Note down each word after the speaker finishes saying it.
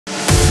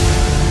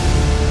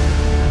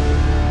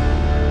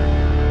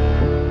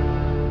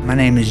My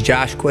name is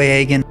Josh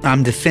Quayhagen.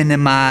 I'm defending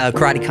my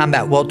Karate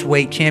Combat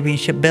Welterweight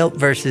Championship belt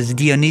versus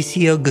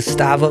Dionicio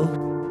Gustavo.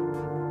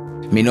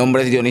 Mi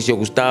nombre es Dionicio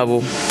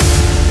Gustavo,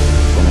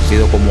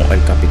 conocido como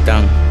El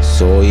Capitán.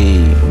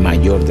 Soy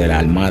mayor de la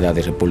Armada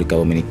de República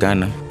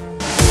Dominicana.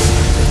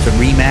 It's a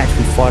rematch,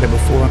 we fought it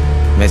before.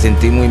 Me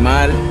sentí muy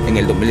mal en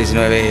el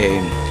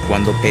 2019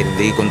 cuando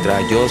perdí contra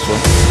Joshua.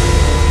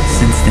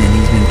 Since then,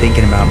 he's been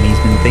thinking about me. He's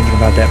been thinking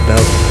about that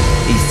belt.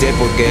 Y sé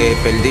por qué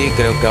perdí,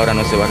 creo que ahora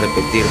no se va a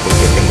repetir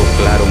porque tengo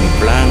claro mi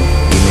plan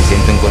y me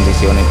siento en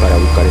condiciones para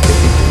buscar este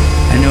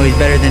título. I know he's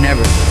better than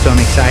ever, so I'm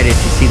excited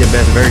to see the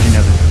best version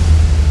of him.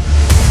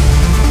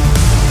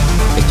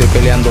 Estoy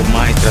peleando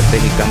más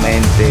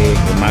estratégicamente,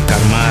 más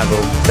calmado.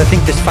 So I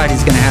think this fight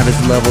is going to have his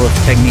level of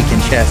technique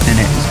and chess in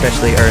it,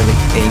 especially early.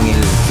 En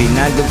el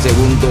final del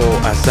segundo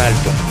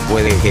asalto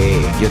puede que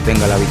yo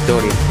tenga la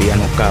victoria vía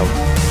knockout.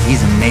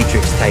 He's a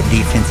matrix-type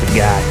defensive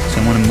guy,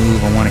 so I want to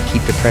move, I want to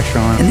keep the pressure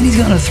on, and then he's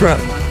going to throw,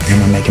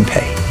 and we'll make him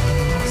pay.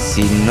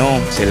 Si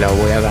no, se la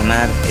voy a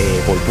ganar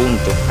por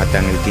punto hasta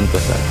en el quinto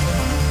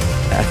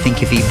asalto. I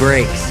think if he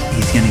breaks,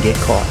 he's going to get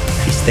caught.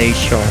 If he stays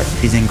sharp,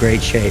 if he's in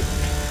great shape,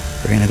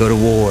 we're going to go to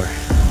war.